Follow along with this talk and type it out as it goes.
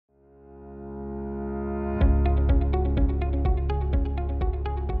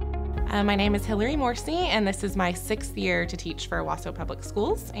My name is Hilary Morsey, and this is my 6th year to teach for Owasso Public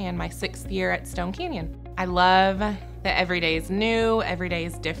Schools and my 6th year at Stone Canyon. I love that every day is new, every day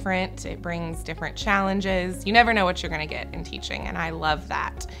is different. It brings different challenges. You never know what you're going to get in teaching, and I love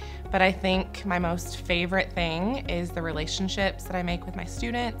that. But I think my most favorite thing is the relationships that I make with my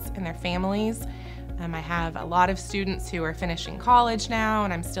students and their families. I have a lot of students who are finishing college now,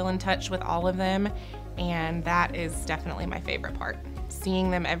 and I'm still in touch with all of them, and that is definitely my favorite part. Seeing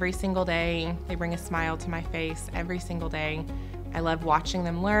them every single day, they bring a smile to my face every single day. I love watching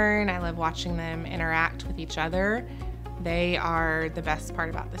them learn. I love watching them interact with each other. They are the best part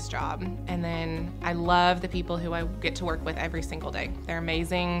about this job. And then I love the people who I get to work with every single day. They're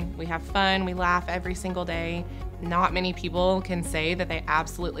amazing. We have fun. We laugh every single day. Not many people can say that they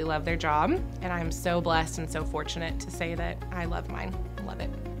absolutely love their job, and I'm so blessed and so fortunate to say that I love mine. I love it.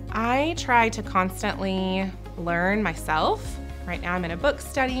 I try to constantly learn myself. Right now I'm in a book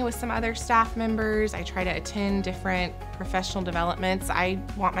study with some other staff members. I try to attend different professional developments. I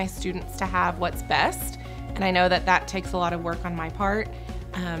want my students to have what's best, and I know that that takes a lot of work on my part.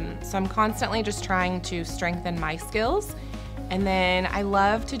 So I'm constantly just trying to strengthen my skills. And then I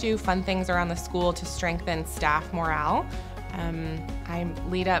love to do fun things around the school to strengthen staff morale. I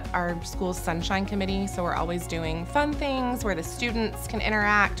lead up our school's Sunshine Committee, so we're always doing fun things where the students can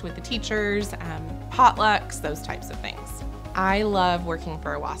interact with the teachers, potlucks, those types of things. I love working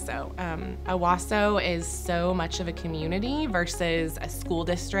for Owasso. Owasso is so much of a community versus a school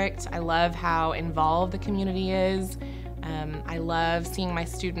district. I love how involved the community is. I love seeing my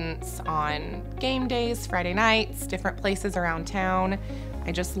students on game days, Friday nights, different places around town.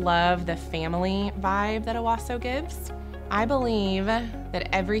 I just love the family vibe that Owasso gives. I believe that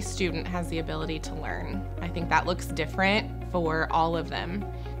every student has the ability to learn. I think that looks different for all of them.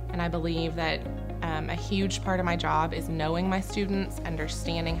 And I believe that a huge part of my job is knowing my students,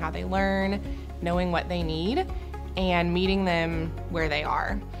 understanding how they learn, knowing what they need, and meeting them where they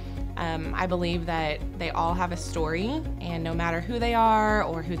are. I believe that they all have a story, and no matter who they are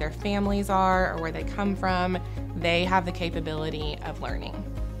or who their families are or where they come from, they have the capability of learning.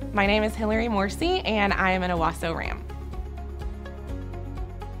 My name is Hilary Morsey, and I am an Owasso Ram.